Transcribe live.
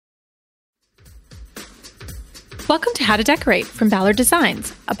Welcome to How to Decorate from Ballard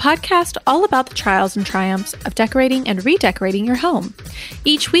Designs, a podcast all about the trials and triumphs of decorating and redecorating your home.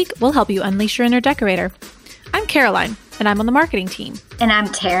 Each week, we'll help you unleash your inner decorator. I'm Caroline, and I'm on the marketing team. And I'm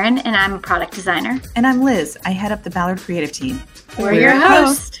Taryn, and I'm a product designer. And I'm Liz. I head up the Ballard creative team. We're your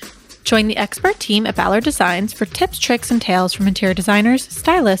hosts. Join the expert team at Ballard Designs for tips, tricks, and tales from interior designers,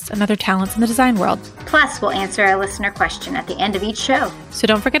 stylists, and other talents in the design world. Plus, we'll answer a listener question at the end of each show. So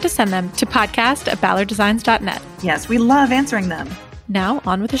don't forget to send them to podcast@ballarddesigns.net. Yes, we love answering them. Now,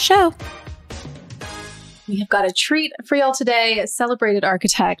 on with the show. We have got a treat for y'all today. Celebrated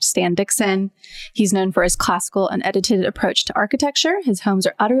architect Stan Dixon. He's known for his classical and edited approach to architecture. His homes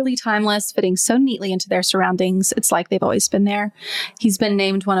are utterly timeless, fitting so neatly into their surroundings. It's like they've always been there. He's been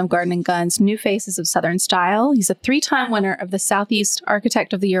named one of Garden & Gun's New Faces of Southern Style. He's a 3-time winner of the Southeast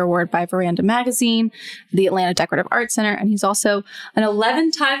Architect of the Year Award by Veranda Magazine, the Atlanta Decorative Arts Center, and he's also an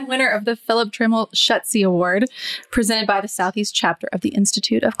 11-time winner of the Philip Trimmel Schutze Award, presented by the Southeast chapter of the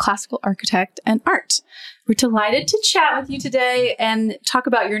Institute of Classical Architect and Art. We're delighted to chat with you today and talk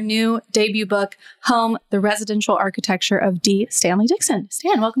about your new debut book, Home, the Residential Architecture of D. Stanley Dixon.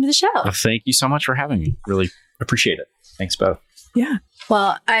 Stan, welcome to the show. Well, thank you so much for having me. Really appreciate it. Thanks both. Yeah.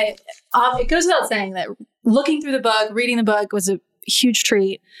 Well, it goes without saying that looking through the book, reading the book was a huge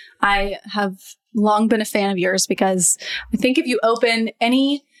treat. I have long been a fan of yours because I think if you open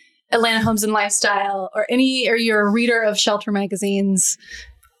any Atlanta Homes and Lifestyle or you're a reader of shelter magazines,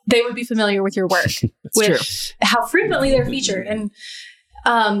 they would be familiar with your work, with how frequently they're featured. And,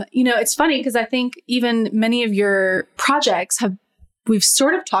 it's funny because I think even many of your projects we've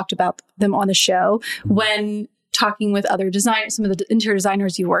sort of talked about them on the show when talking with other designers, some of the interior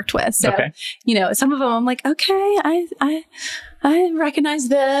designers you worked with. So, some of them I'm like, okay, I recognize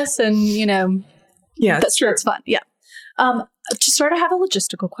this. And, yeah, that's true. It's fun. Yeah. To sort of have a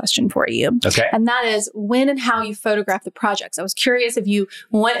logistical question for you. Okay. And that is when and how you photograph the projects. I was curious if you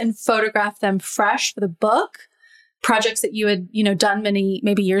went and photographed them fresh for the book, projects that you had, done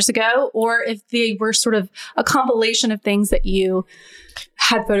maybe years ago, or if they were sort of a compilation of things that you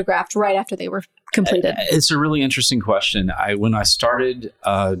had photographed right after they were completed. It's a really interesting question. When I started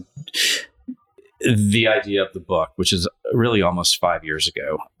the idea of the book, which is really almost 5 years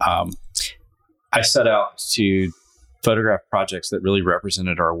ago, I set out to photograph projects that really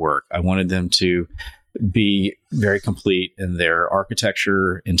represented our work. I wanted them to be very complete in their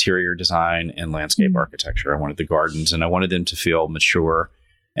architecture, interior design, and landscape architecture. I wanted the gardens, and I wanted them to feel mature,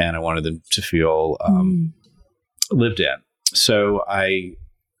 and I wanted them to feel lived in. So I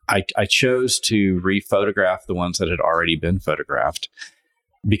chose to re-photograph the ones that had already been photographed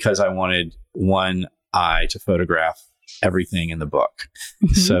because I wanted one eye to photograph everything in the book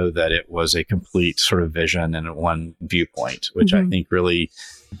so that it was a complete sort of vision and one viewpoint, which I think really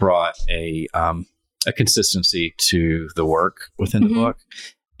brought a consistency to the work within the book.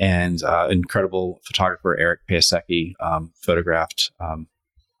 And incredible photographer Eric Piasecki photographed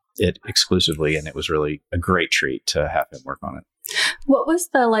it exclusively, and it was really a great treat to have him work on it. What was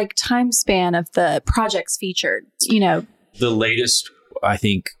the time span of the projects featured? The latest, I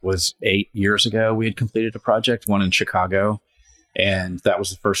think, was 8 years ago. We had completed a project, one in Chicago, and that was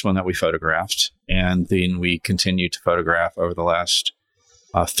the first one that we photographed. And then we continued to photograph over the last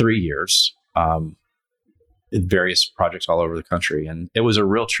 3 years, various projects all over the country. And it was a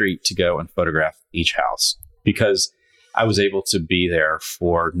real treat to go and photograph each house because I was able to be there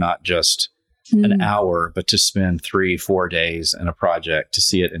for not just an hour, but to spend 3-4 days in a project to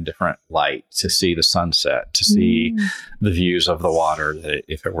see it in different light, to see the sunset, to see the views of the water,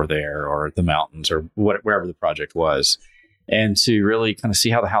 if it were there, or the mountains, or wherever the project was. And to really kind of see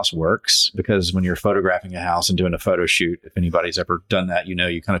how the house works, because when you're photographing a house and doing a photo shoot, if anybody's ever done that,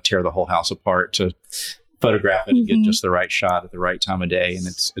 you kind of tear the whole house apart to photograph it and get just the right shot at the right time of day. And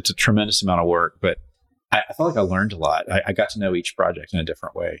it's a tremendous amount of work, but I felt like I learned a lot. I got to know each project in a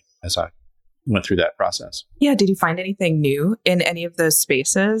different way as I went through that process. Yeah. Did you find anything new in any of those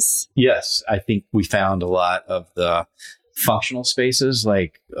spaces? Yes. I think we found a lot of the functional spaces,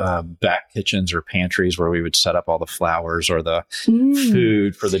 like back kitchens or pantries where we would set up all the flowers or the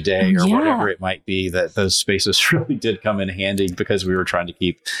food for the day or whatever it might be, that those spaces really did come in handy because we were trying to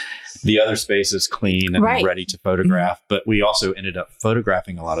keep the other spaces clean and ready to photograph. But we also ended up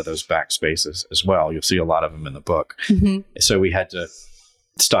photographing a lot of those back spaces as well. You'll see a lot of them in the book. So we had to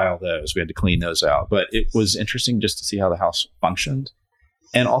style those. We had to clean those out. But it was interesting just to see how the house functioned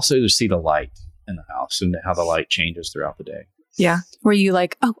and also to see the light in the house and how the light changes throughout the day. Yeah. Were you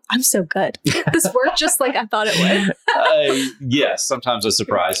like, oh, I'm so good. This worked just like I thought it would? Yes. Sometimes a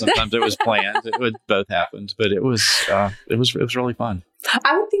surprise. Sometimes it was planned. Both happened, but it was really fun.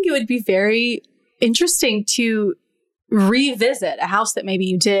 I would think it would be very interesting to revisit a house that maybe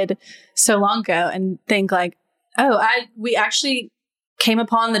you did so long ago and think like, oh, we actually came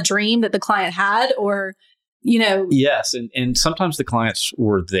upon the dream that the client had, or, Yes. And sometimes the clients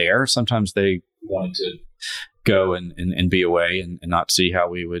were there. Sometimes they wanted to go and be away and not see how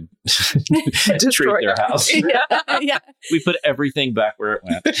we would treat their house. Yeah. We put everything back where it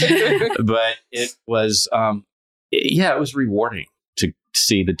went. But it was, it was rewarding to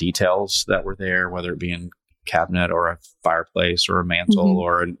see the details that were there, whether it be in cabinet or a fireplace or a mantle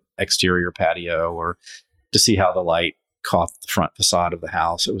or an exterior patio, or to see how the light caught the front facade of the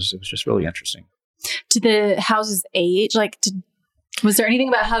house. It was just really interesting. Did the houses age? Was there anything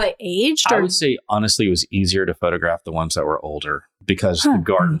about how they aged? I would say, honestly, it was easier to photograph the ones that were older because the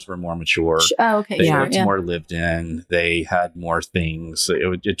gardens were more mature. Oh, okay. They looked more lived in. They had more things.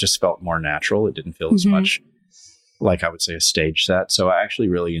 It just felt more natural. It didn't feel as much like, I would say, a stage set. So I actually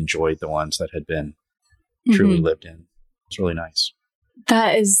really enjoyed the ones that had been truly lived in. It's really nice.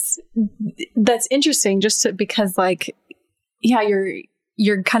 That's interesting, because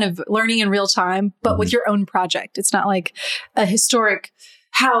you're kind of learning in real time, but with your own project. It's not like a historic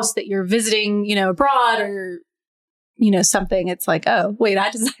house that you're visiting, abroad or, something. It's like, oh, wait, I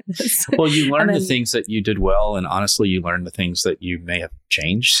designed this. Well, you learn the things that you did well. And honestly, you learn the things that you may have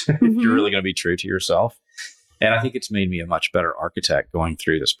changed if you're really going to be true to yourself. And I think it's made me a much better architect going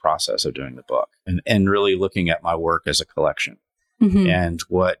through this process of doing the book and really looking at my work as a collection and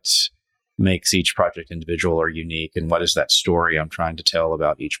what makes each project individual or unique, and what is that story I'm trying to tell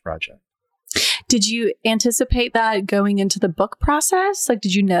about each project. Did you anticipate that going into the book process?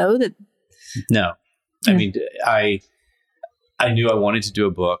 Did you know that? No. I mean, I knew I wanted to do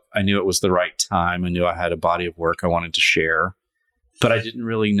a book. I knew it was the right time. I knew I had a body of work I wanted to share, but I didn't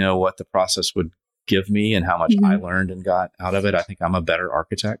really know what the process would give me and how much I learned and got out of it. I think I'm a better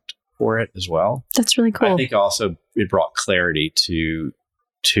architect for it as well. That's really cool. I think also it brought clarity to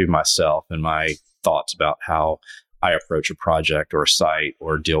myself and my thoughts about how I approach a project or a site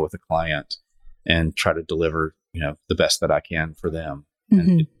or deal with a client and try to deliver, the best that I can for them.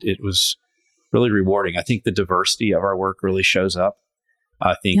 And it was really rewarding. I think the diversity of our work really shows up.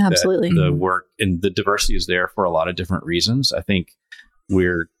 I think that the work and the diversity is there for a lot of different reasons. I think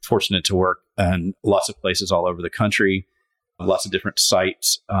we're fortunate to work in lots of places all over the country, lots of different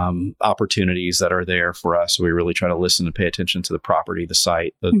sites, opportunities that are there for us. So we really try to listen and pay attention to the property, the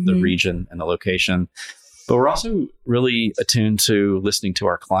site, the region, and the location. But we're also really attuned to listening to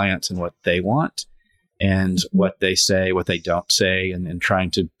our clients and what they want and what they say, what they don't say, and trying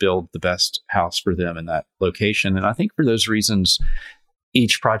to build the best house for them in that location. And I think for those reasons,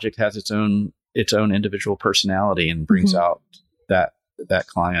 each project has its own individual personality and brings out that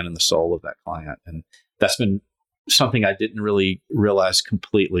client and the soul of that client. And that's been something I didn't really realize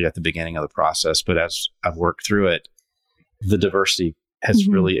completely at the beginning of the process, but as I've worked through it, the diversity has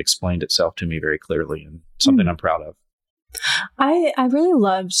really explained itself to me very clearly, and something I'm proud of. I really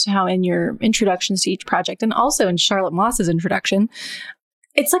loved how in your introductions to each project, and also in Charlotte Moss's introduction,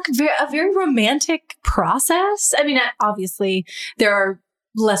 it's like a very romantic process. I mean, obviously there are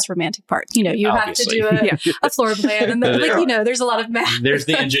less romantic parts. You have to do a floor plan, and there's a lot of math. There's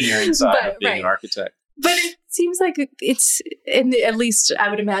the engineering side of being an architect. But it seems like it's, at least I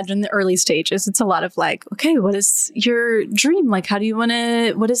would imagine the early stages, it's a lot of okay, what is your dream? How do you want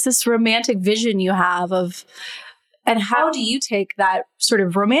to, what is this romantic vision you have of, and how do you take that sort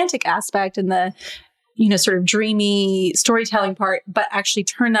of romantic aspect and the, sort of dreamy storytelling part, but actually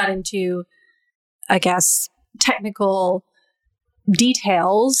turn that into, I guess, technical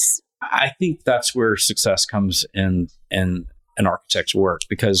details? I think that's where success comes in an architect's work,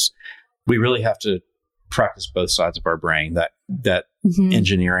 because we really have to practice both sides of our brain, that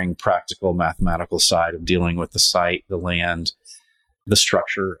engineering, practical, mathematical side of dealing with the site, the land, the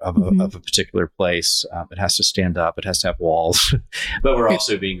structure of a particular place. It has to stand up. It has to have walls. But we're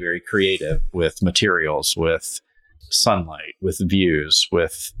also being very creative with materials, with sunlight, with views,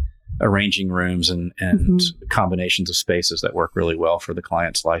 with arranging rooms and combinations of spaces that work really well for the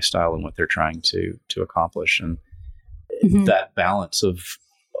client's lifestyle and what they're trying to accomplish. And that balance of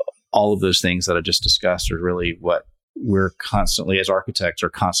all of those things that I just discussed are really what we're constantly, as architects, are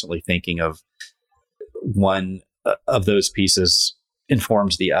constantly thinking of. One of those pieces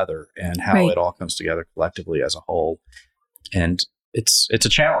informs the other, and how it all comes together collectively as a whole. And it's a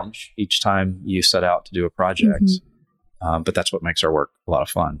challenge each time you set out to do a project. But that's what makes our work a lot of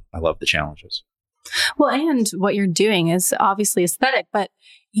fun. I love the challenges. Well, and what you're doing is obviously aesthetic, but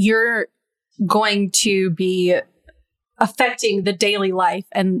you're going to be affecting the daily life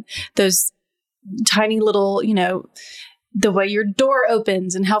and those tiny little, the way your door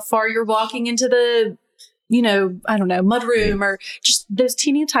opens and how far you're walking into the, I don't know, mudroom, or just those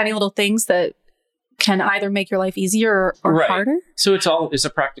teeny tiny little things that can either make your life easier or harder. So it's a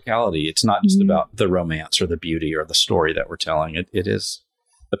practicality. It's not just about the romance or the beauty or the story that we're telling. It is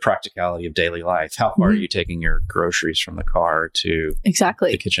the practicality of daily life. How far are you taking your groceries from the car to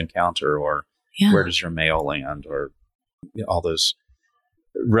the kitchen counter, or where does your mail land, or all those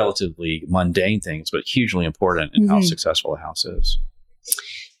relatively mundane things, but hugely important in how successful a house is.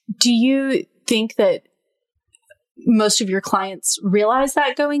 Do you think that most of your clients realize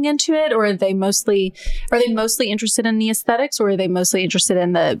that going into it, or are they mostly interested in the aesthetics, or are they mostly interested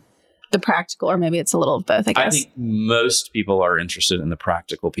in the practical, or maybe it's a little of both, I guess? I think most people are interested in the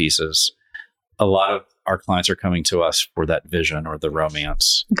practical pieces. A lot of our clients are coming to us for that vision or the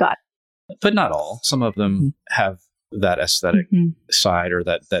romance. Got it. But not all. Some of them have that aesthetic side or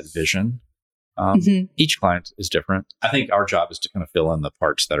that vision. Each client is different. I think our job is to kind of fill in the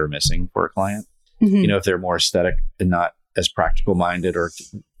parts that are missing for a client. If they're more aesthetic and not as practical minded, or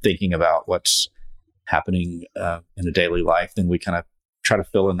thinking about what's happening in a daily life, then we kind of try to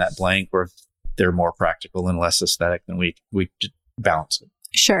fill in that blank. Or if they're more practical and less aesthetic, then we just balance it.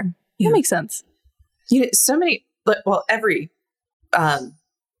 Sure. That makes sense. So many, every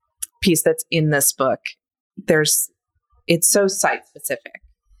piece that's in this book, it's so site specific.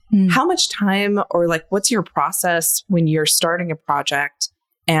 How much time, or what's your process when you're starting a project,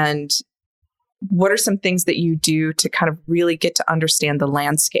 and what are some things that you do to kind of really get to understand the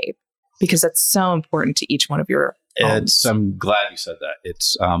landscape? Because that's so important to each one of your homes. I'm glad you said that.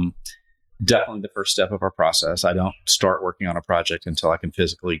 It's definitely the first step of our process. I don't start working on a project until I can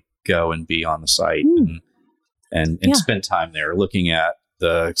physically go and be on the site and spend time there looking at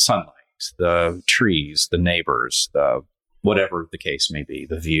the sunlight, the trees, the neighbors, the whatever the case may be,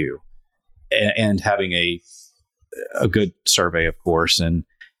 the view, and having a good survey, of course. And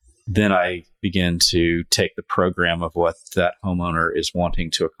then I begin to take the program of what that homeowner is wanting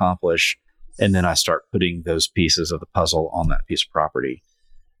to accomplish, and then I start putting those pieces of the puzzle on that piece of property,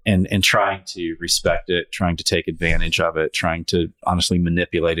 and trying to respect it, trying to take advantage of it, trying to honestly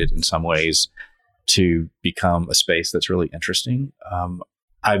manipulate it in some ways to become a space that's really interesting.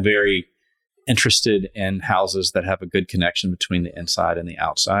 I'm very interested in houses that have a good connection between the inside and the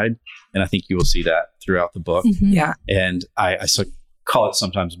outside, and I think you will see that throughout the book. And I call it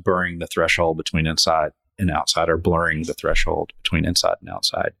sometimes blurring the threshold between inside and outside, or blurring the threshold between inside and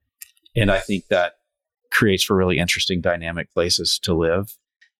outside. And I think that creates for really interesting dynamic places to live.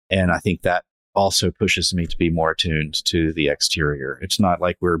 And I think that also pushes me to be more attuned to the exterior. It's not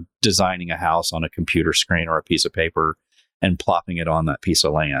like we're designing a house on a computer screen or a piece of paper and plopping it on that piece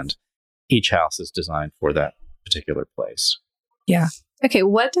of land. Each house is designed for that particular place. Yeah. Okay,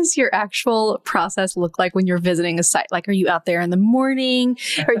 what does your actual process look like when you're visiting a site? Are you out there in the morning,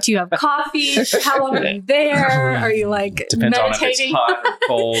 or do you have coffee? How long are you there? Are you Depends meditating? on if it's hot or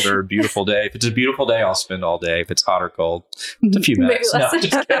cold or a beautiful day. If it's a beautiful day, I'll spend all day. If it's hot or cold, it's a few minutes. No,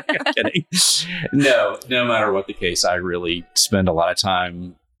 just kidding. I'm kidding. No matter what the case, I really spend a lot of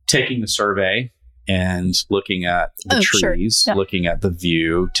time taking the survey and looking at the trees, looking at the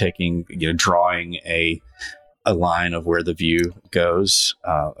view, drawing a line of where the view goes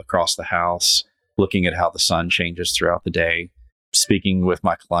across the house, looking at how the sun changes throughout the day, speaking with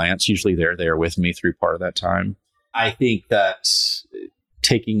my clients. Usually they're there with me through part of that time. I think that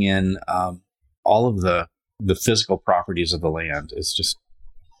taking in all of the physical properties of the land is just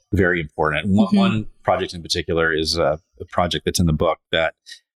very important. One project in particular is a project that's in the book that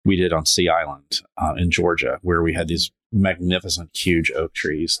we did on Sea Island in Georgia, where we had these magnificent, huge oak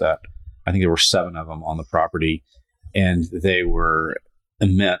trees that I think there were 7 of them on the property, and they were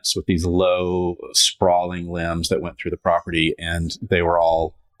immense with these low, sprawling limbs that went through the property, and they were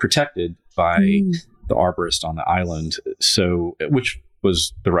all protected by the arborist on the island. So, which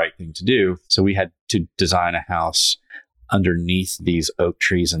was the right thing to do. So we had to design a house underneath these oak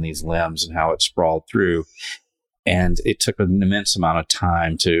trees and these limbs and how it sprawled through. And it took an immense amount of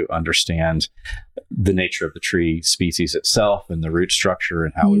time to understand the nature of the tree species itself and the root structure,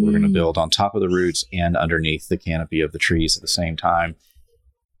 and how we were going to build on top of the roots and underneath the canopy of the trees at the same time.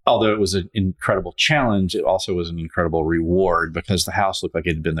 Although it was an incredible challenge, it also was an incredible reward, because the house looked like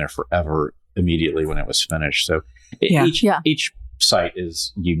it had been there forever immediately when it was finished. So each site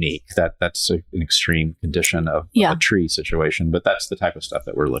is unique. That's an extreme condition of a tree situation, but that's the type of stuff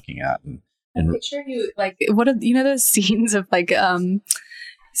that we're looking at. And picture you what are those scenes of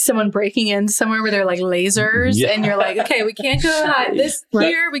someone breaking in somewhere where they're like lasers and you're like, okay, we can't go high this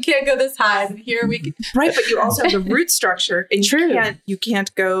here, we can't go this high, and here we can. Right, but you also have the root structure, and you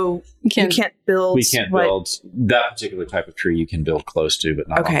can't build. We can't build that particular type of tree. You can build close to, but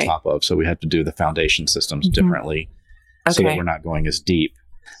not on top of. So we have to do the foundation systems differently, so that we're not going as deep.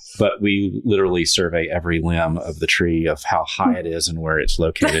 But we literally survey every limb of the tree of how high it is and where it's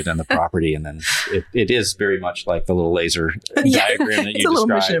located in the property. And then it is very much like the little laser diagram that you described. It's a little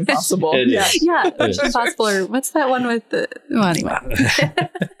Mission Impossible. Mission Impossible. Or what's that one with the... Well, anyway.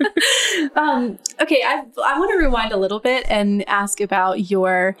 Okay, I want to rewind a little bit and ask about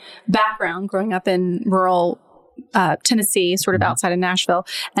your background growing up in rural Tennessee, sort of outside of Nashville,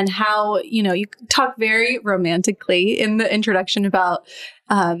 and how, you talk very romantically in the introduction about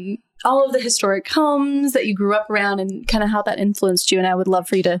all of the historic homes that you grew up around and kind of how that influenced you. And I would love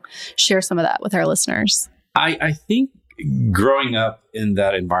for you to share some of that with our listeners. I think growing up in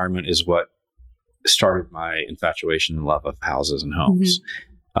that environment is what started my infatuation and love of houses and homes.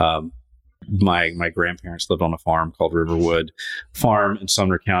 My grandparents lived on a farm called Riverwood Farm in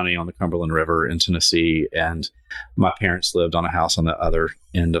Sumner County on the Cumberland River in Tennessee. And my parents lived on a house on the other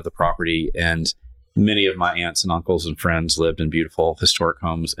end of the property. And many of my aunts and uncles and friends lived in beautiful historic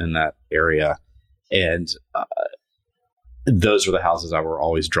homes in that area. And those were the houses I were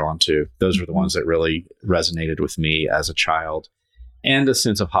always drawn to. Those were the ones that really resonated with me as a child. And a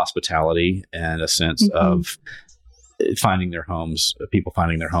sense of hospitality and a sense of people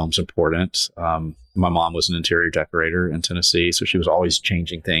finding their homes important. My mom was an interior decorator in Tennessee, so she was always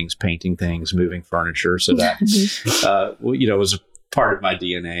changing things, painting things, moving furniture. So that, was part of my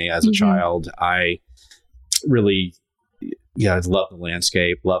DNA as a child. I really, I loved the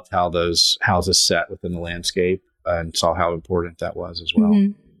landscape, loved how those houses sat within the landscape, and saw how important that was as well.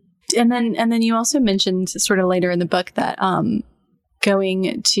 And then you also mentioned sort of later in the book that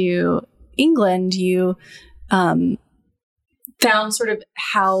going to England, you found sort of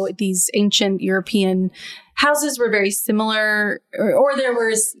how these ancient European houses were very similar, or there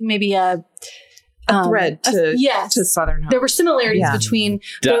was maybe a thread to Southern houses. There were similarities between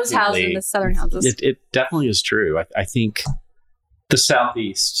those houses and the Southern houses. It definitely is true. I think the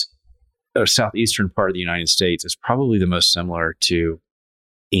southeastern part of the United States is probably the most similar to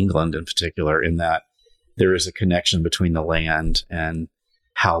England in particular, in that there is a connection between the land and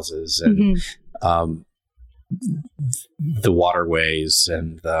houses and the waterways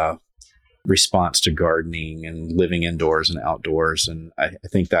and the response to gardening and living indoors and outdoors. And I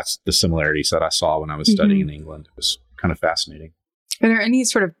think that's the similarities that I saw when I was studying in England. It was kind of fascinating. Are there any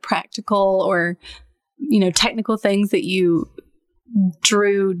sort of practical or, technical things that you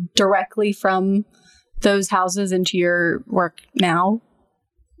drew directly from those houses into your work now?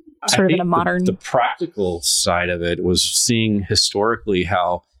 Sort of in a modern... The practical side of it was seeing historically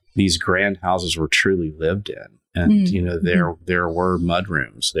how these grand houses were truly lived in. And, there were mud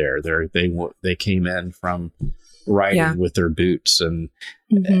rooms there. They came in from riding with their boots. And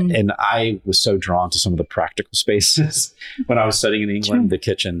I was so drawn to some of the practical spaces when I was studying in England, the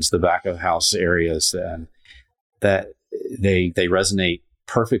kitchens, the back of house areas, and that they resonate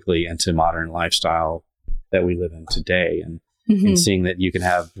perfectly into modern lifestyle that we live in today. And seeing that you can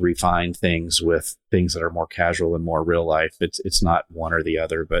have refined things with things that are more casual and more real life. It's not one or the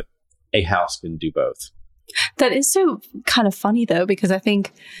other, but a house can do both. That is so kind of funny, though, because I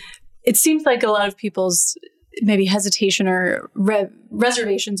think it seems like a lot of people's maybe hesitation or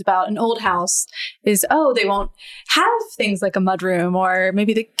reservations about an old house is, they won't have things like a mudroom, or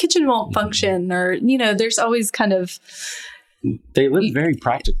maybe the kitchen won't function, or, there's always kind of... They lived very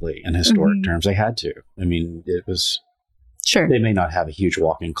practically in historic terms. They had to. I mean, it was... Sure. They may not have a huge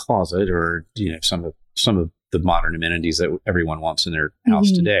walk-in closet or, some of the modern amenities that everyone wants in their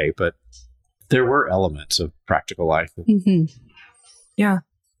house today, but there were elements of practical life. Yeah.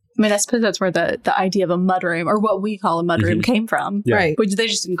 I mean, I suppose that's where the idea of a mudroom, or what we call a mudroom, came from. Yeah. Right. Which they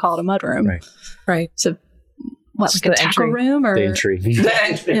just didn't call it a mudroom. Right. So what, like a tackle room, or the entry? The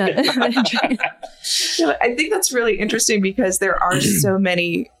entry. I think that's really interesting because there are so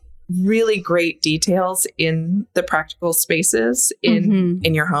many really great details in the practical spaces in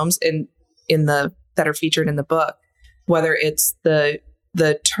your homes and that are featured in the book, whether it's the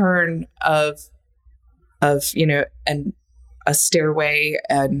turn of and a stairway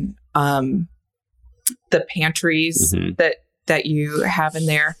and the pantries that you have in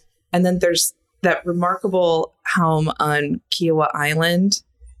there. And then there's that remarkable home on Kiowa Island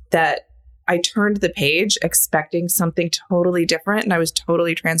that I turned the page expecting something totally different, and I was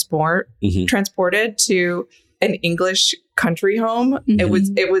totally transported to an English country home. That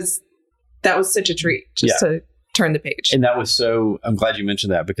was such a treat turn the page. And that was I'm glad you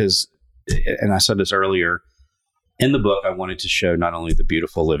mentioned that because, and I said this earlier, in the book, I wanted to show not only the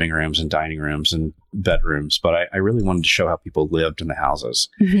beautiful living rooms and dining rooms and bedrooms, but I really wanted to show how people lived in the houses.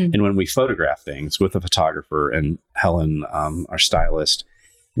 Mm-hmm. And when we photograph things with a photographer and Helen, our stylist,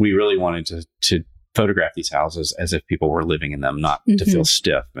 we really wanted to photograph these houses as if people were living in them, not to feel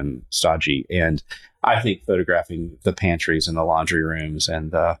stiff and stodgy. And I think photographing the pantries and the laundry rooms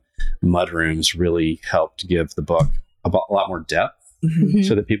and the mud rooms really helped give the book a lot more depth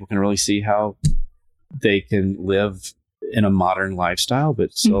so that people can really see how they can live in a modern lifestyle,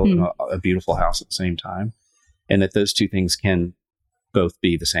 but still in a beautiful house at the same time. And that those two things can both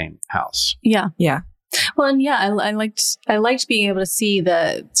be the same house. Yeah. Yeah. Well, and yeah, I liked being able to see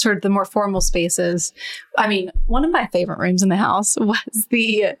the sort of the more formal spaces. I mean, one of my favorite rooms in the house was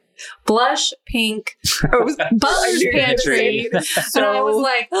the blush pink butler's pantry. And I was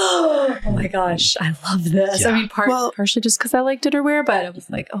like, oh my gosh, I love this. Yeah. I mean, partially just because I liked dinnerware, but I was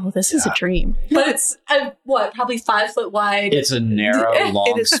like, oh, this is a dream. But it's probably 5 foot wide. It's a narrow,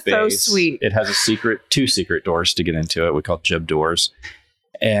 long it is space. So sweet. It has two secret doors to get into it. We call jib doors.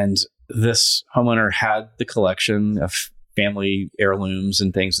 And this homeowner had the collection of family heirlooms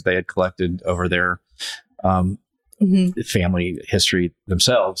and things that they had collected over their family history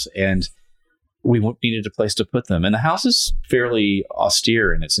themselves. And we needed a place to put them. And the house is fairly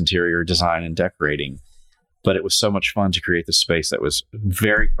austere in its interior design and decorating, but it was so much fun to create the space that was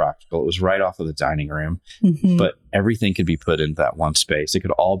very practical. It was right off of the dining room, but everything could be put into that one space. It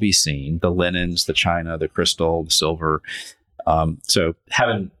could all be seen, the linens, the china, the crystal, the silver. So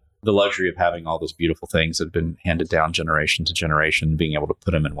having the luxury of having all those beautiful things that have been handed down generation to generation, being able to put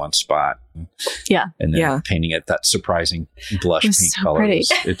them in one spot. And then painting it that surprising blush pink color.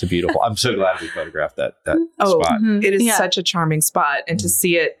 It's beautiful. I'm so glad we photographed that spot. It is such a charming spot. And to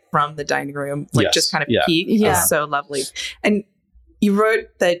see it from the dining room, just kind of peek is so lovely. And you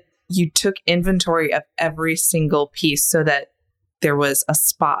wrote that you took inventory of every single piece so that there was a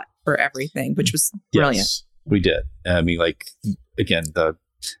spot for everything, which was brilliant. Yes, we did. I mean, again, the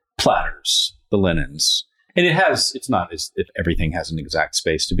platters, the linens, and it's not as if everything has an exact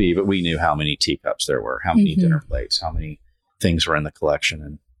space to be, but we knew how many teacups there were, how many dinner plates, how many things were in the collection,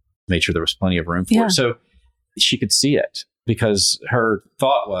 and made sure there was plenty of room for it. So she could see it, because her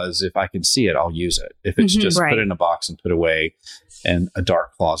thought was, if I can see it, I'll use it. If it's just put in a box and put away in a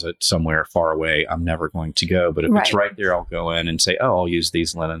dark closet somewhere far away, I'm never going to go. But if it's right there, I'll go in and say, oh, I'll use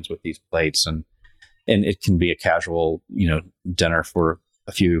these linens with these plates. And it can be a casual, dinner for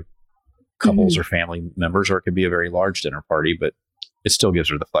a few couples or family members, or it could be a very large dinner party, but it still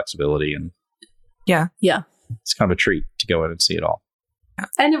gives her the flexibility. And it's kind of a treat to go in and see it all.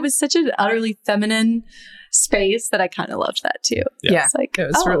 And it was such an utterly feminine space that I kind of loved that too. Yeah. It's like,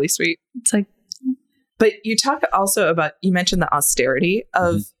 it was really sweet. It's like, but you talk also about, you mentioned the austerity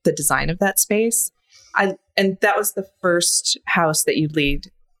of the design of that space. And that was the first house that you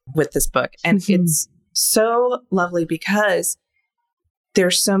lead with this book. And it's so lovely because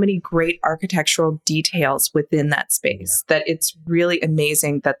there's so many great architectural details within that space that it's really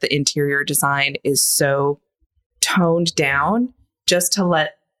amazing that the interior design is so toned down just to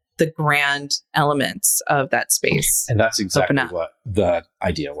let the grand elements of that space. And that's exactly what the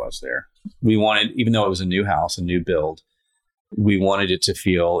idea was there. We wanted, even though it was a new house, a new build, we wanted it to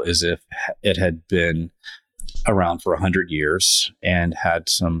feel as if it had been around for 100 years and had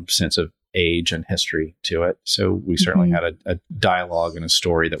some sense of age and history to it. So we certainly had a dialogue and a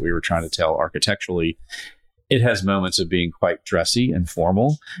story that we were trying to tell architecturally. It has moments of being quite dressy and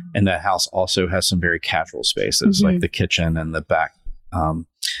formal. And that house also has some very casual spaces, like the kitchen and the back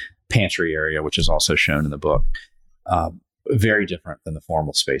pantry area, which is also shown in the book. Very different than the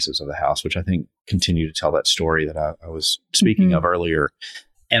formal spaces of the house, which I think continue to tell that story that I was speaking of earlier.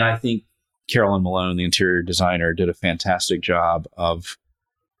 And I think Carolyn Malone, the interior designer, did a fantastic job of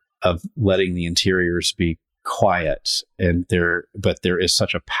letting the interiors be quiet, but there is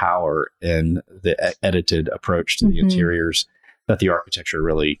such a power in the edited approach to the interiors that the architecture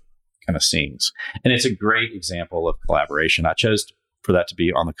really kind of sings. And it's a great example of collaboration. I chose for that to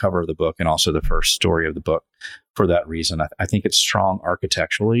be on the cover of the book and also the first story of the book for that reason. I think it's strong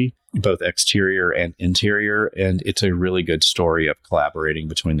architecturally, both exterior and interior, and it's a really good story of collaborating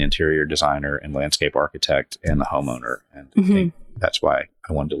between the interior designer and landscape architect and the homeowner. And I think that's why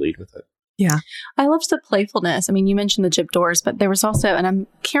I wanted to lead with it. Yeah. I loved the playfulness. I mean, you mentioned the jib doors, but there was also, and I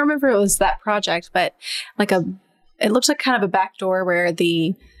can't remember if it was that project, but it looks like kind of a back door where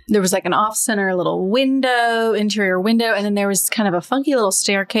there was like an off-center little window, interior window, and then there was kind of a funky little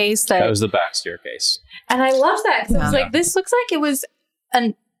staircase. That was the back staircase. And I loved that because it was like, this looks like it was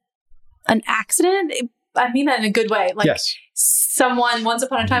an accident, I mean that in a good way. Like yes. Someone once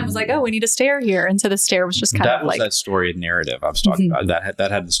upon a time was like, oh, we need a stair here. And so the stair was just kind of like. That was that story narrative I was talking about.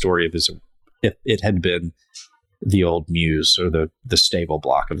 That had the story of it had been the old mews or the stable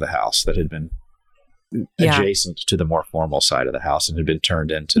block of the house that had been adjacent to the more formal side of the house and had been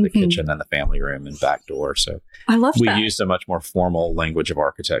turned into the kitchen and the family room and back door. So I love that. We used a much more informal language of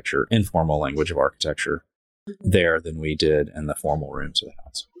architecture there than we did in the formal rooms of the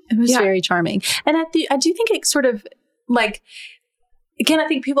house. It was very charming. And I do think it sort of like, again, I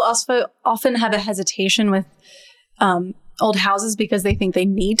think people also often have a hesitation with old houses because they think they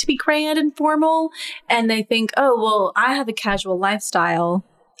need to be grand and formal. And they think, oh, well, I have a casual lifestyle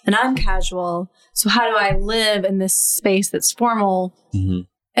and I'm casual. So how do I live in this space that's formal? Mm-hmm.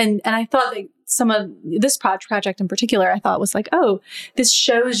 And I thought that some of this project in particular, I thought was like, oh, this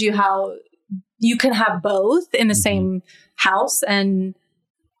shows you how you can have both in the same house. And,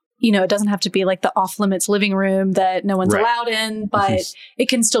 you know, it doesn't have to be like the off limits living room that no one's allowed in, but it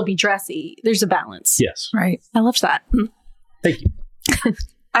can still be dressy. There's a balance. Yes. Right. I loved that. Thank you.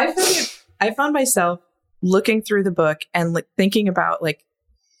 I found myself looking through the book and like thinking about like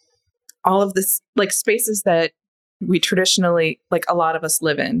all of this, like spaces that we traditionally, like a lot of us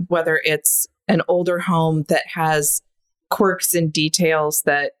live in, whether it's an older home that has quirks and details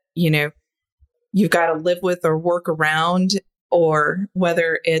that, you know, you've got to live with or work around, or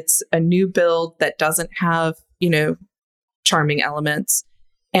whether it's a new build that doesn't have, you know, charming elements.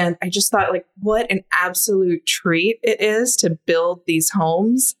 And I just thought, like, what an absolute treat it is to build these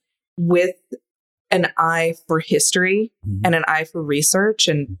homes with an eye for history and an eye for research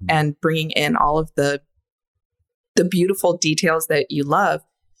and bringing in all of the beautiful details that you love.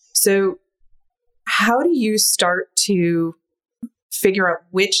 So how do you start to figure out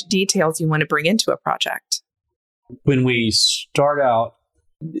which details you want to bring into a project? When we start out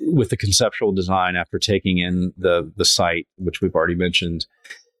with the conceptual design after taking in the site, which we've already mentioned,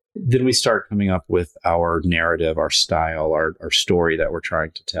 then we start coming up with our narrative, our style, our story that we're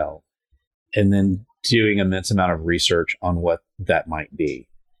trying to tell. And then doing an immense amount of research on what that might be,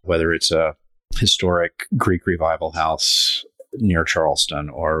 whether it's a historic Greek revival house near Charleston,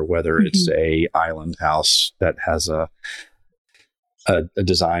 or whether it's a island house that has a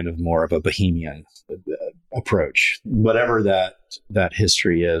design of more of a bohemian approach. Whatever that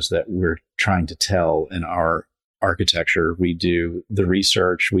history is that we're trying to tell in our architecture, we do the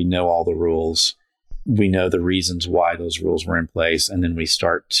research, we know all the rules, we know the reasons why those rules were in place, and then we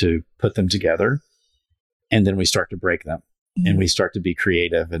start to put them together, and then we start to break them, and we start to be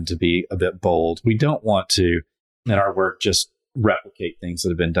creative and to be a bit bold. We don't want to, in our work, just replicate things that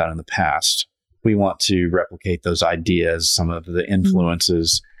have been done in the past. We want to replicate those ideas, some of the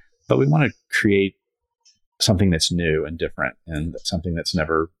influences, but we want to create something that's new and different and something that's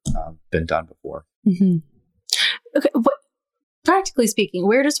never been done before. Mm-hmm. Okay. Practically speaking,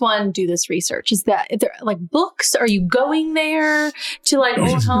 where does one do this research? Is there like books? Are you going there to like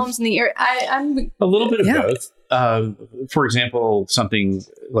old homes in the area? I'm a little bit of both. For example, something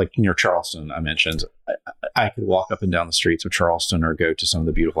like near Charleston, I mentioned, I could walk up and down the streets of Charleston or go to some of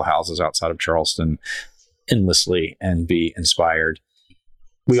the beautiful houses outside of Charleston endlessly and be inspired.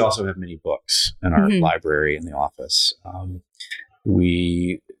 We also have many books in our library in the office.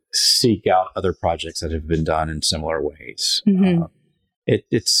 We seek out other projects that have been done in similar ways.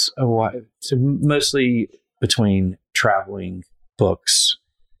 It's mostly between traveling, books,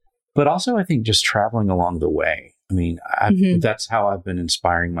 but also I think just traveling along the way. I mean, that's how I've been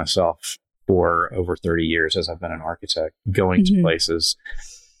inspiring myself for over 30 years as I've been an architect, going to places,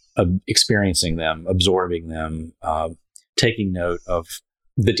 experiencing them, absorbing them, taking note of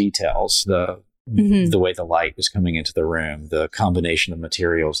the details, the way the light is coming into the room, the combination of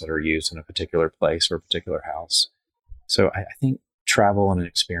materials that are used in a particular place or a particular house. So I think travel and an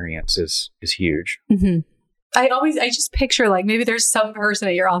experience is huge. I just picture like maybe there's some person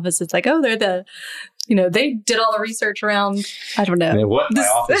at your office that's like, oh, they're they did all the research around, I don't know. And what my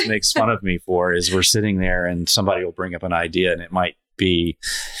office makes fun of me for is we're sitting there and somebody will bring up an idea and it might be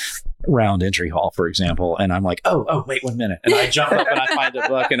round entry hall, for example. And I'm like, oh, wait 1 minute. And I jump up and I find a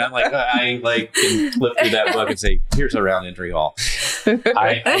book and I'm like, I can flip through that book and say, here's a round entry hall.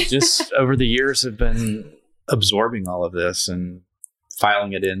 I just over the years have been absorbing all of this and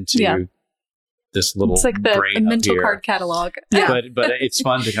filing it into this little it's like the brain mental card catalog. But it's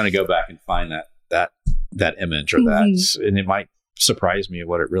fun to kind of go back and find that image or that, and it might surprise me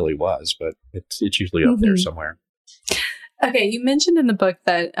what it really was, but it's usually up there somewhere. Okay, you mentioned in the book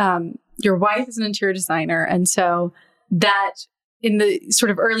that your wife is an interior designer, and so that in the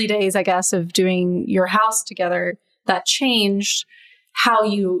sort of early days, I guess, of doing your house together, that changed how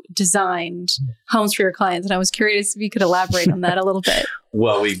you designed homes for your clients. And I was curious if you could elaborate on that a little bit.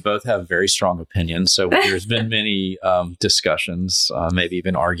 Well, we both have very strong opinions. So there's been many discussions, maybe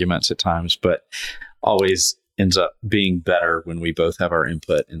even arguments at times, but always ends up being better when we both have our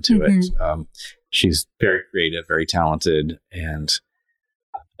input into it. She's very creative, very talented, and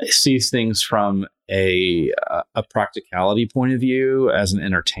sees things from a practicality point of view as an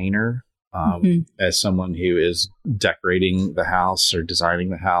entertainer. As someone who is decorating the house or designing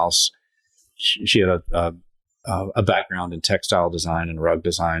the house. She had a background in textile design and rug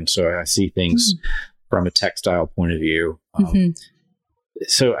design. So I see things from a textile point of view.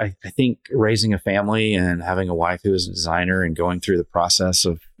 So I think raising a family and having a wife who is a designer and going through the process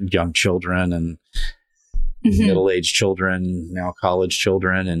of young children and middle-aged children, now college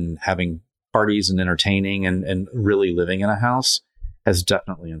children, and having parties and entertaining and really living in a house has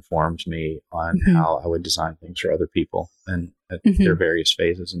definitely informed me on how I would design things for other people and at their various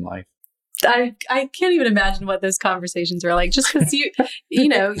phases in life. I can't even imagine what those conversations are like, just because you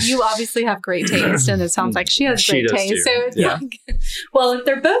obviously have great taste, and it sounds like she has great taste. Too. So it's like, well, if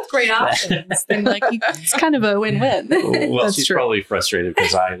they're both great options, then like it's kind of a win-win. Well, she's probably frustrated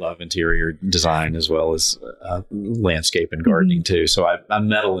because I love interior design as well as landscape and gardening too. So I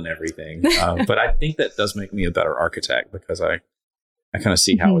meddle in everything. But I think that does make me a better architect because I kind of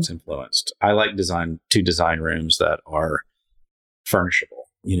see how it's influenced. I like to design rooms that are furnishable.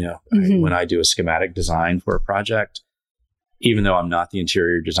 When I do a schematic design for a project, even though I'm not the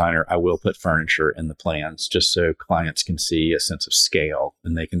interior designer, I will put furniture in the plans just so clients can see a sense of scale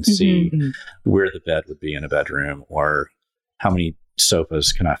and they can see where the bed would be in a bedroom or how many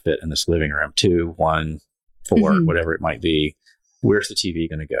sofas can I fit in this living room, 2, 1, 4, whatever it might be. Where's the TV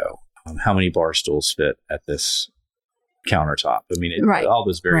going to go? How many bar stools fit at this countertop? I mean, all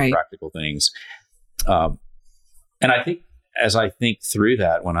those very practical things. And I think as I think through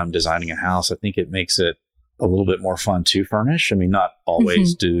that when I'm designing a house, I think it makes it a little bit more fun to furnish. I mean, not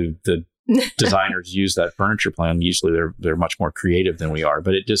always do the designers use that furniture plan. Usually they're much more creative than we are,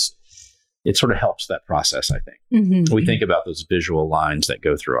 but it sort of helps that process, I think. We think about those visual lines that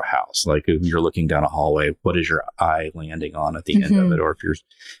go through a house. Like if you're looking down a hallway, what is your eye landing on at the end of it? Or if you're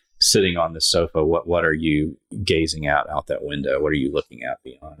sitting on the sofa, what are you gazing at out that window? What are you looking at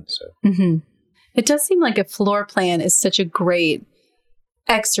beyond? So it does seem like a floor plan is such a great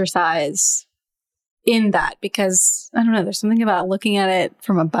exercise in that, because I don't know, there's something about looking at it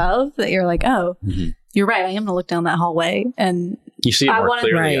from above that you're like, oh, you're right. I am going to look down that hallway and you see it more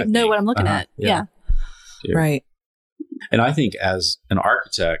clearly. I know what I'm looking at. Yeah. Right. And I think as an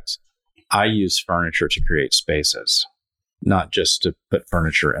architect, I use furniture to create spaces, not just to put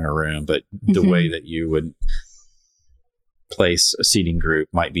furniture in a room, but the way that you would place a seating group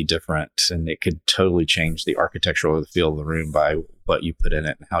might be different, and it could totally change the architectural or the feel of the room by what you put in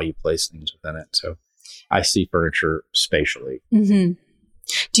it and how you place things within it. So I see furniture spatially. Do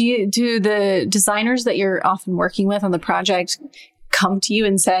the designers that you're often working with on the project come to you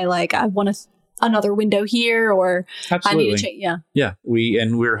and say like, I want another window here, or Absolutely. I need to change? Yeah.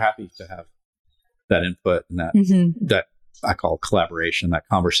 We're happy to have that input and that I call collaboration, that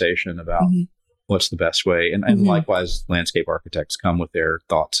conversation about what's the best way. And likewise, landscape architects come with their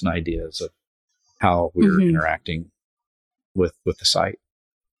thoughts and ideas of how we're interacting with the site.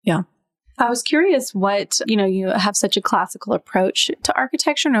 Yeah. I was curious what, you have such a classical approach to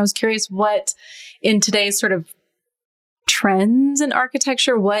architecture. And I was curious what in today's sort of trends in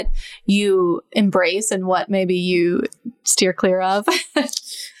architecture, what you embrace and what maybe you steer clear of.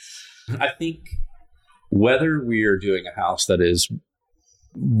 I think whether we are doing a house that is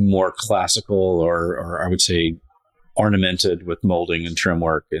more classical or I would say ornamented with molding and trim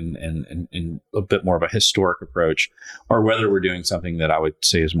work and a bit more of a historic approach, or whether we're doing something that I would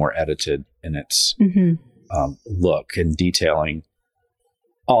say is more edited in its look and detailing,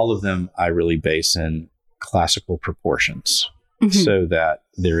 all of them I really base in classical proportions so that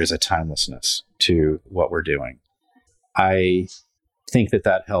there is a timelessness to what we're doing. I think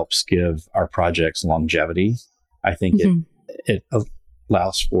that helps give our projects longevity. I think it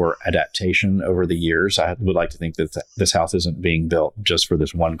allows for adaptation over the years. I would like to think that this house isn't being built just for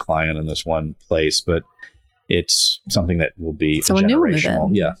this one client in this one place, but it's something that will be generational.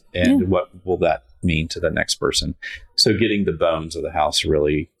 Yeah. And what will that mean to the next person? So getting the bones of the house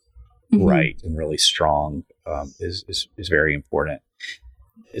really right and really strong is very important.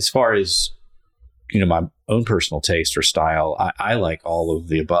 As far as, my own personal taste or style, I like all of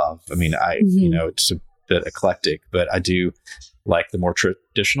the above. I mean, it's a bit eclectic, but I do like the more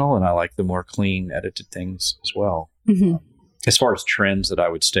traditional and I like the more clean edited things as well. As far as trends that I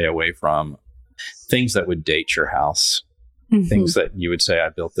would stay away from, things that would date your house, Things that you would say, I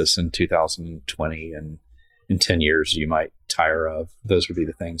built this in 2020 and in 10 years you might tire of. Those would be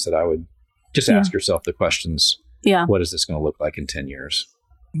the things that I would just ask yourself the questions. Yeah. What is this going to look like in 10 years?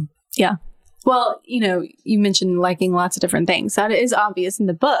 Yeah. Well, you mentioned liking lots of different things. That is obvious in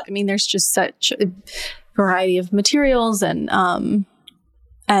the book. I mean, there's just such a variety of materials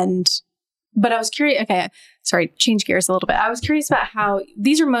but I was curious. Okay. Sorry, change gears a little bit. I was curious about how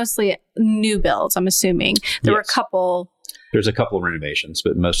these are mostly new builds, I'm assuming. There were a couple. There's a couple of renovations,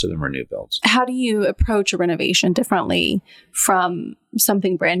 but most of them are new builds. How do you approach a renovation differently from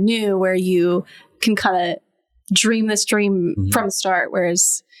something brand new where you can kind of dream this dream from the start,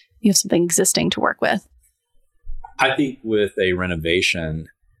 whereas you have something existing to work with? I think with a renovation,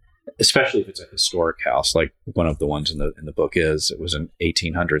 especially if it's a historic house, like one of the ones in the book it was an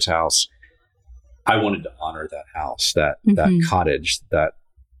 1800s house. I wanted to honor that house, that cottage that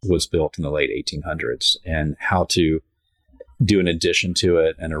was built in the late 1800s, and how to do an addition to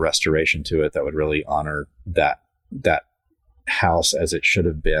it and a restoration to it that would really honor that house as it should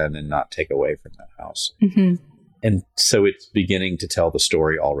have been and not take away from that house. And so it's beginning to tell the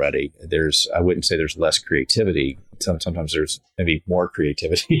story already. I wouldn't say there's less creativity. Sometimes there's maybe more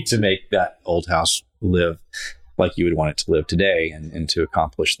creativity to make that old house live like you would want it to live today and to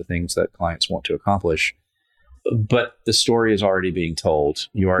accomplish the things that clients want to accomplish. But the story is already being told.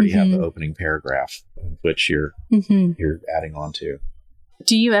 You already have the opening paragraph, which you're adding on to.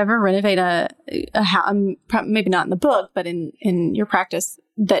 Do you ever renovate a house, maybe not in the book, but in your practice,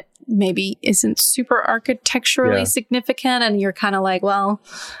 that maybe isn't super architecturally significant, and you're kind of like, well,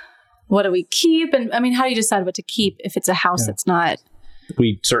 what do we keep? And I mean, how do you decide what to keep if it's a house that's not?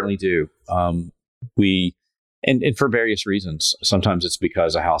 We certainly do. And for various reasons. Sometimes it's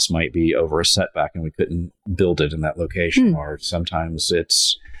because a house might be over a setback and we couldn't build it in that location, or sometimes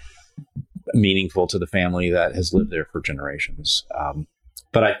it's meaningful to the family that has lived there for generations.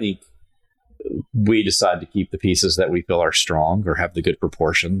 But I think we decide to keep the pieces that we feel are strong or have the good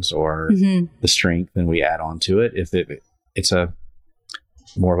proportions or the strength, and we add on to it. If it's a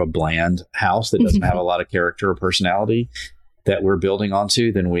more of a bland house that doesn't have a lot of character or personality that we're building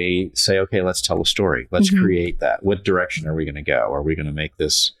onto, then we say, okay, let's tell a story. Let's create that. What direction are we going to go? Are we going to make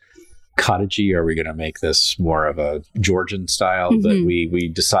this cottagey? Are we going to make this more of a Georgian style? But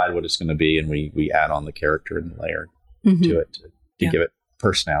we decide what it's going to be, and we add on the character and layer to it to give it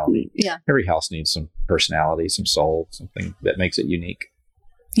personality. Yeah. Every house needs some personality, some soul, something that makes it unique.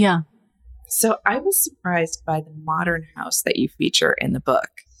 Yeah. So I was surprised by the modern house that you feature in the book.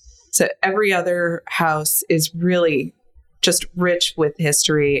 So every other house is really just rich with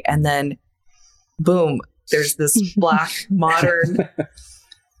history. And then boom, there's this black modern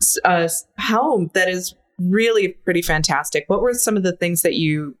home that is really pretty fantastic. What were some of the things that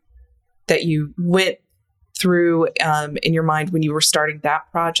you went through in your mind when you were starting that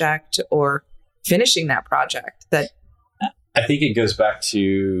project or finishing that project? That I think it goes back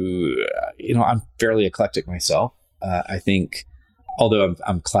to, I'm fairly eclectic myself. I think, although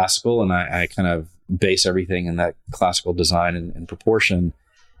I'm classical and I kind of base everything in that classical design and proportion,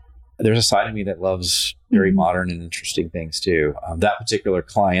 there's a side of me that loves very modern and interesting things too. That particular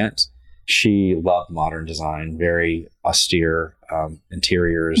client, she loved modern design, very austere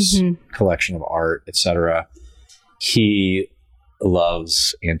interiors, collection of art, etc. He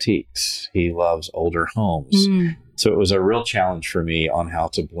loves antiques. He loves older homes. So it was a real challenge for me on how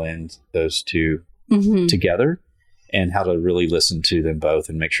to blend those two together and how to really listen to them both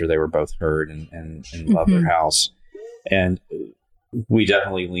and make sure they were both heard and love their house. And we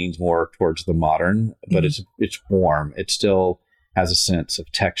definitely leaned more towards the modern, but it's warm. It still has a sense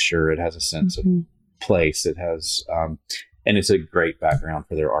of texture. It has a sense of place. It has, and it's a great background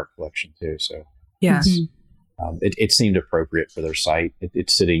for their art collection too. So yeah, it seemed appropriate for their site.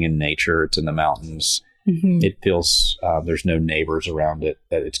 It's sitting in nature. It's in the mountains. It feels there's no neighbors around it,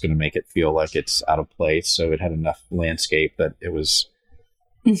 that it's going to make it feel like it's out of place. So it had enough landscape that it was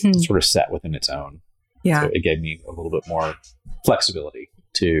sort of set within its own. Yeah, so it gave me a little bit more flexibility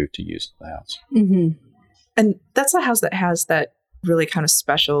to use the house. And that's a house that has that really kind of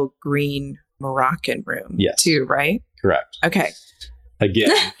special green Moroccan room too, right? Correct. Okay. Again,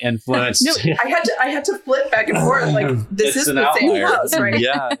 influenced. No, I had to flip back and forth. Like, this is the same house, right?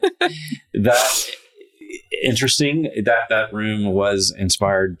 Yeah. That interesting. That room was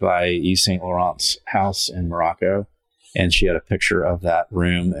inspired by Yves Saint Laurent's house in Morocco, and she had a picture of that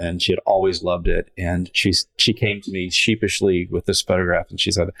room, and she had always loved it. And she came to me sheepishly with this photograph, and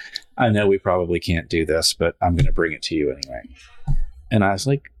she said, "I know we probably can't do this, but I'm going to bring it to you anyway." And I was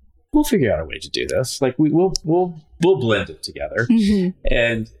like, "We'll figure out a way to do this. Like we'll blend it together."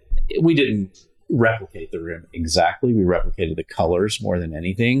 And we didn't replicate the room exactly. We replicated the colors more than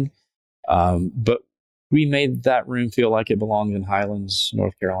anything. But we made that room feel like it belonged in Highlands,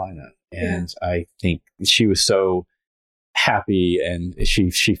 North Carolina. And I think she was so happy, and she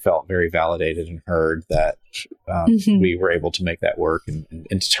felt very validated and heard that we were able to make that work. And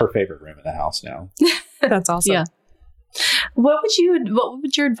it's her favorite room in the house now. That's awesome. Yeah. What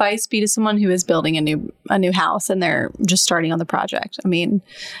would your advice be to someone who is building a new house and they're just starting on the project? I mean,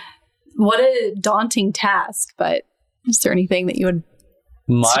 what a daunting task, but is there anything that you would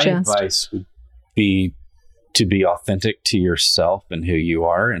suggest? My advice would be to be authentic to yourself and who you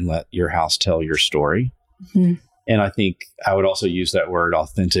are, and let your house tell your story. Mm-hmm. And I think I would also use that word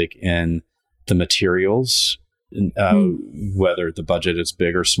authentic in the materials, whether the budget is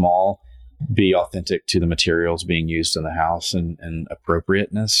big or small. Be authentic to the materials being used in the house and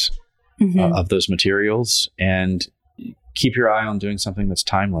appropriateness of those materials, and keep your eye on doing something that's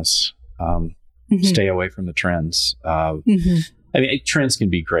timeless. Stay away from the trends. I mean, trends can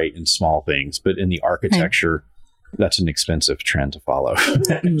be great in small things, but in the architecture, that's an expensive trend to follow.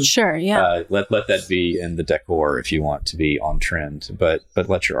 Sure, yeah. Let that be in the decor if you want to be on trend, but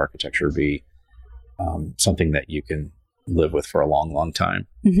let your architecture be something that you can live with for a long, long time.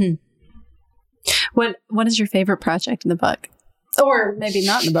 Mm-hmm. What is your favorite project in the book? Or maybe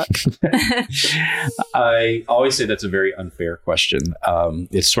not in the book. I always say that's a very unfair question.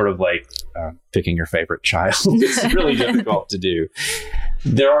 It's sort of like picking your favorite child. It's really difficult to do.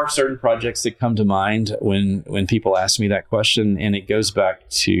 There are certain projects that come to mind when people ask me that question, and it goes back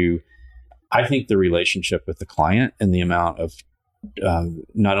to, I think, the relationship with the client and the amount of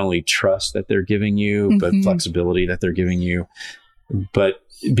not only trust that they're giving you, but flexibility that they're giving you, but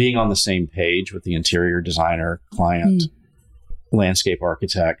being on the same page with the interior designer, client, landscape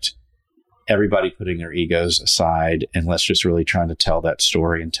architect, everybody putting their egos aside, and let's just really trying to tell that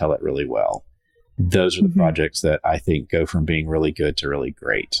story and tell it really well. Those are the projects that I think go from being really good to really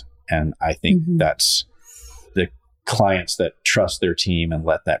great. And I think that's the clients that trust their team and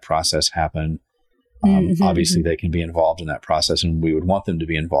let that process happen. Obviously, they can be involved in that process, and we would want them to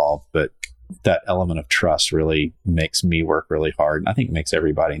be involved, but that element of trust really makes me work really hard. And I think it makes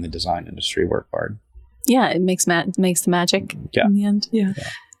everybody in the design industry work hard. Yeah, it makes the magic in the end. Yeah.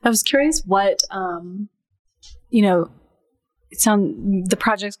 I was curious what, the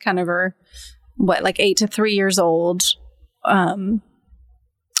projects kind of are, like 8 to 3 years old.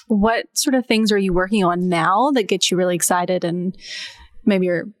 What sort of things are you working on now that get you really excited and maybe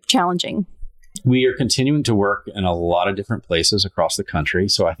are challenging? We are continuing to work in a lot of different places across the country.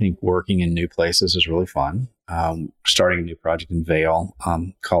 So I think working in new places is really fun. Starting a new project in Vail,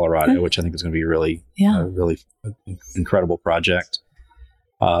 Colorado, which I think is going to be really incredible project.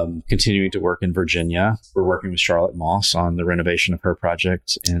 Continuing to work in Virginia. We're working with Charlotte Moss on the renovation of her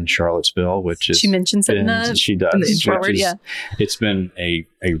project in Charlottesville, which is... She mentions it she does. In the forward, It's been a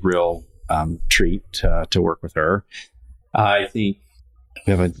real treat to work with her. I think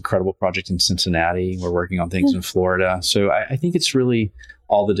we have an incredible project in Cincinnati. We're working on things in Florida. So I think it's really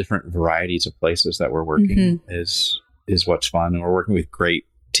all the different varieties of places that we're working is what's fun. And we're working with great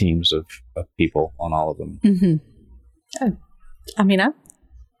teams of people on all of them. I mean,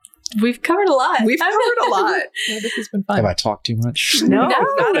 we've covered a lot. Yeah, this has been fun. Have I talked too much? No,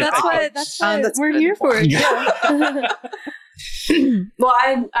 that's why we're here for it. Yeah. Well,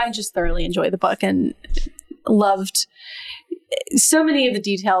 I just thoroughly enjoyed the book and loved so many of the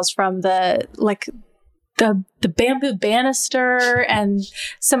details, from the bamboo banister, and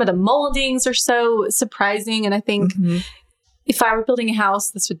some of the moldings are so surprising. And I think if I were building a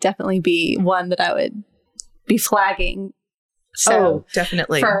house, this would definitely be one that I would be flagging. So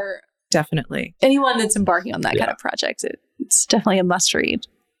definitely. Definitely. Anyone that's embarking on that kind of project, it's definitely a must read,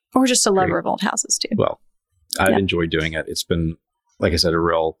 or just a lover of old houses too. Well, I've enjoyed doing it. It's been, like I said, a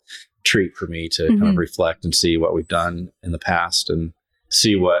real treat for me to kind of reflect and see what we've done in the past and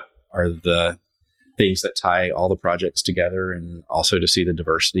see what are the things that tie all the projects together, and also to see the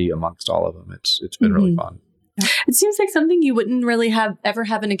diversity amongst all of them. It's been really fun. It seems like something you wouldn't really ever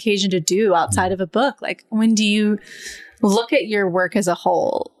have an occasion to do outside of a book. Like, when do you look at your work as a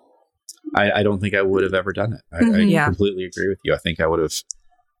whole? I don't think I would have ever done it. I completely agree with you. I think I would have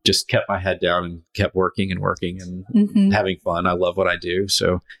just kept my head down and kept working and having fun. I love what I do.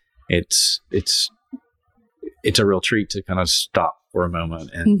 So it's a real treat to kind of stop for a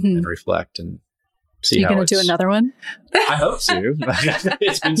moment and reflect and see. Are you going to do another one? I hope so.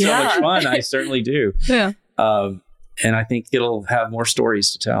 It's been so much fun. I certainly do. Yeah. And I think it'll have more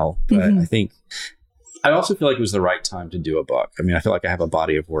stories to tell. But I also feel like it was the right time to do a book. I mean, I feel like I have a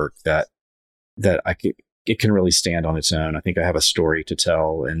body of work that it can really stand on its own. I think I have a story to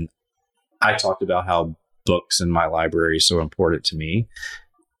tell, and I talked about how books in my library is so important to me.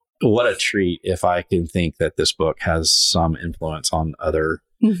 What a treat if I can think that this book has some influence on other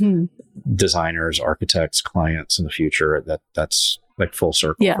designers, architects, clients in the future. That's like full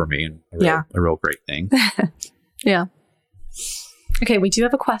circle for me, and a real great thing. Yeah. Okay, we do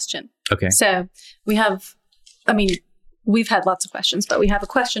have a question. Okay. So we've had lots of questions, but we have a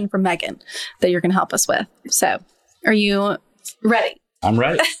question from Megan that you're going to help us with. So are you ready? I'm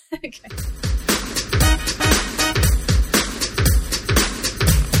ready. Okay.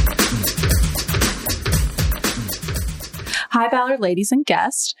 Hi, Ballard ladies and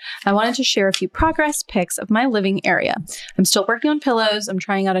guests. I wanted to share a few progress pics of my living area. I'm still working on pillows. I'm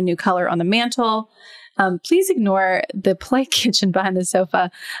trying out a new color on the mantle. Please ignore the play kitchen behind the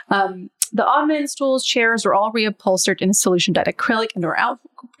sofa. The ottoman, stools, chairs are all reupholstered in a solution-dyed acrylic and/or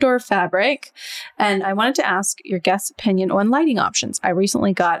outdoor fabric. And I wanted to ask your guest's opinion on lighting options. I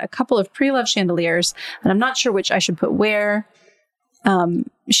recently got a couple of pre-loved chandeliers, and I'm not sure which I should put where.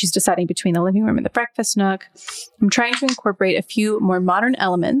 She's deciding between the living room and the breakfast nook. I'm trying to incorporate a few more modern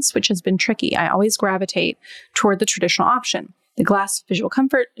elements, which has been tricky. I always gravitate toward the traditional option. The glass visual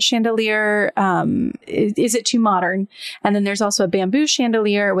comfort chandelier, is it too modern? And then there's also a bamboo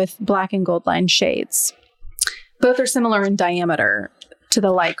chandelier with black and gold line shades. Both are similar in diameter to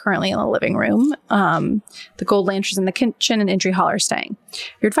the light currently in the living room. The gold lanterns in the kitchen and entry hall are staying.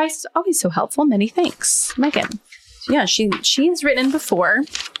 Your advice is always so helpful. Many thanks, Megan. Yeah, she has written in before.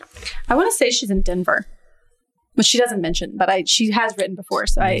 I want to say she's in Denver, which she doesn't mention, but she has written before.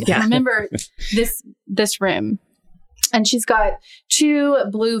 So I remember this room. And she's got 2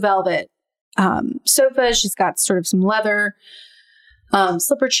 blue velvet sofas. She's got sort of some leather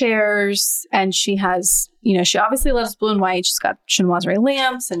slipper chairs. And she has, she obviously loves blue and white. She's got chinoiserie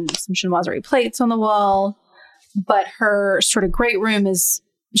lamps and some chinoiserie plates on the wall. But her sort of great room is,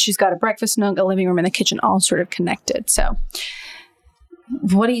 she's got a breakfast nook, a living room, and a kitchen all sort of connected. So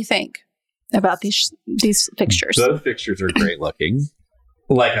what do you think about these fixtures? Both fixtures are great looking.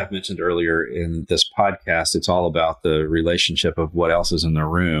 Like I've mentioned earlier in this podcast, it's all about the relationship of what else is in the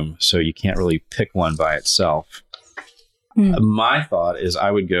room. So you can't really pick one by itself. My thought is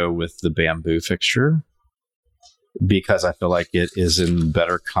I would go with the bamboo fixture because I feel like it is in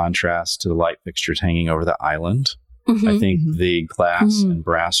better contrast to the light fixtures hanging over the island. I think the glass and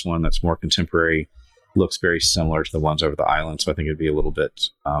brass one that's more contemporary looks very similar to the ones over the island. So I think it'd be a little bit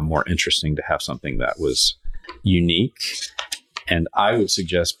more interesting to have something that was unique. And I would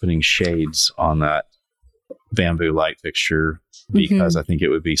suggest putting shades on that bamboo light fixture because I think it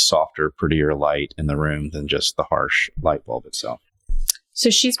would be softer, prettier light in the room than just the harsh light bulb itself. So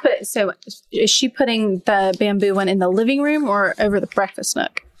is she putting the bamboo one in the living room or over the breakfast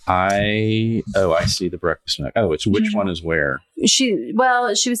nook? I see the breakfast nook. Oh, it's which one is where? She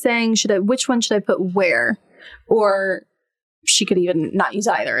was saying, which one should I put where? Or she could even not use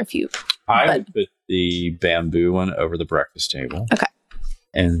either if you... I would put the bamboo one over the breakfast table. Okay.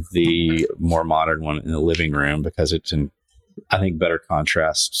 And the more modern one in the living room because it's in, I think, better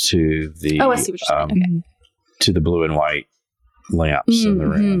contrast to the... Oh, I see what you're saying. Okay. To the blue and white lamps in the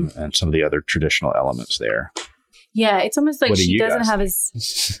room and some of the other traditional elements there. Yeah, it's almost like she doesn't have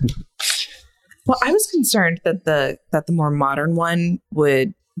as... Well, I was concerned that the more modern one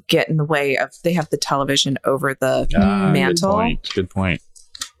would get in the way of, they have the television over the mantle. Good point.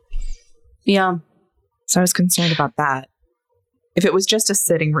 Yeah. So I was concerned about that. If it was just a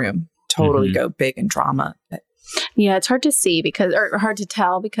sitting room, totally go big in drama. But. Yeah, it's hard to see or hard to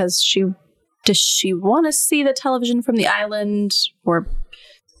tell because does she want to see the television from the island or...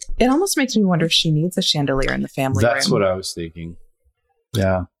 It almost makes me wonder if she needs a chandelier in the family room. That's what I was thinking.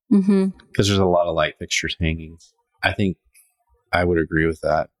 Yeah. Because there's a lot of light fixtures hanging. I think I would agree with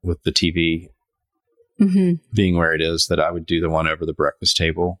that, with the TV being where it is, that I would do the one over the breakfast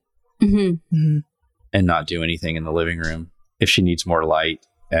table and not do anything in the living room. If she needs more light,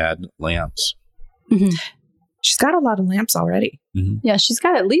 add lamps. She's got a lot of lamps already. Yeah, she's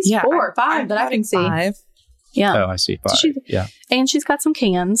got at least 4 or 5 that I can see. 5. Yeah. Oh, I see. 5. Yeah. And she's got some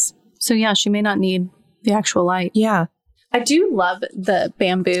cans. So yeah, she may not need the actual light. Yeah. I do love the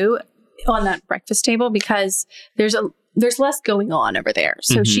bamboo on that breakfast table because there's less going on over there.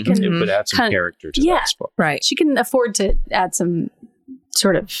 So she can... It would add some character to that spot. Right. She can afford to add some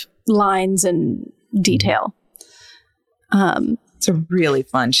sort of lines and detail. It's a really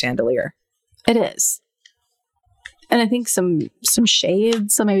fun chandelier. It is. And I think some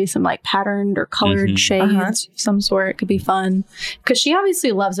shades, so maybe some like patterned or colored shades of some sort could be fun. Because she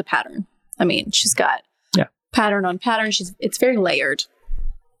obviously loves a pattern. I mean, she's got pattern on pattern. It's very layered.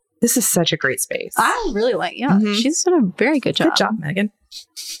 This is such a great space. I really like, she's done a very good job. Good job, Megan.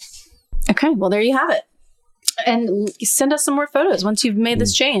 Okay, well, there you have it. And send us some more photos once you've made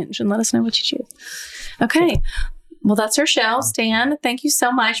this change and let us know what you choose. Okay. Well, that's our show. Stan, thank you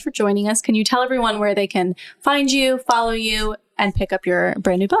so much for joining us. Can you tell everyone where they can find you, follow you, and pick up your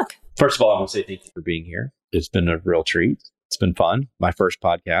brand new book? First of all, I want to say thank you for being here. It's been a real treat. It's been fun. My first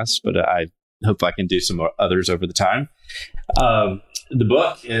podcast, but I hope I can do some others over the time. The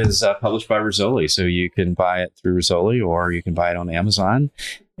book is published by Rizzoli, so you can buy it through Rizzoli or you can buy it on Amazon.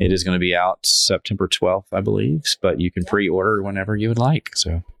 It is going to be out September 12th, I believe, but you can pre-order whenever you would like.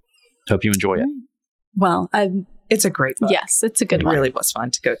 So hope you enjoy it. Well, it's a great book. Yes, it's a good one. It really was fun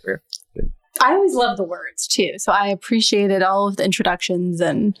to go through. I always love the words too. So I appreciated all of the introductions,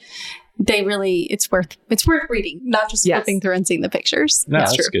 and they really, it's worth reading, not just flipping through and seeing the pictures. No,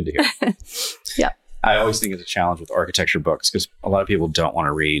 that's good to hear. Yeah. I always think it's a challenge with architecture books because a lot of people don't want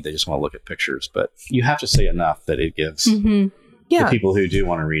to read. They just want to look at pictures, but you have to say enough that it gives the people who do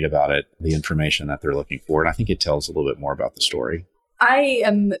want to read about it the information that they're looking for. And I think it tells a little bit more about the story. I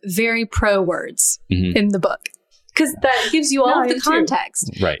am very pro words in the book because that gives you all of the context.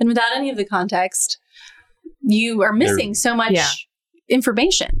 Right. And without any of the context, you are missing so much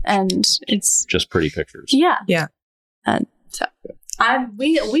information, and it's just pretty pictures. Yeah. Yeah. And so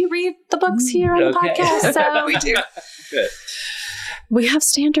we read the books here on the podcast. So we do. Good. We have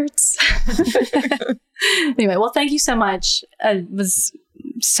standards. Anyway, well, thank you so much. It was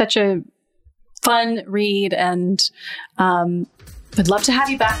such a fun read, and would love to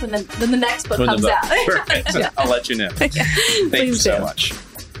have you back when the next book comes out. Perfect. I'll let you know. Thank you so much.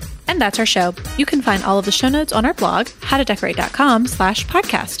 And that's our show. You can find all of the show notes on our blog,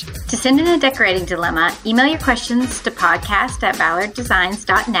 howtodecorate.com/podcast. To send in a decorating dilemma, email your questions to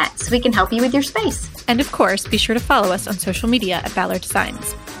podcast@ballarddesigns.net so we can help you with your space. And of course, be sure to follow us on social media at Ballard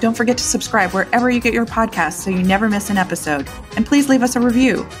Designs. Don't forget to subscribe wherever you get your podcasts so you never miss an episode. And please leave us a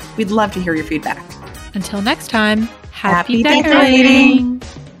review. We'd love to hear your feedback. Until next time, Happy decorating!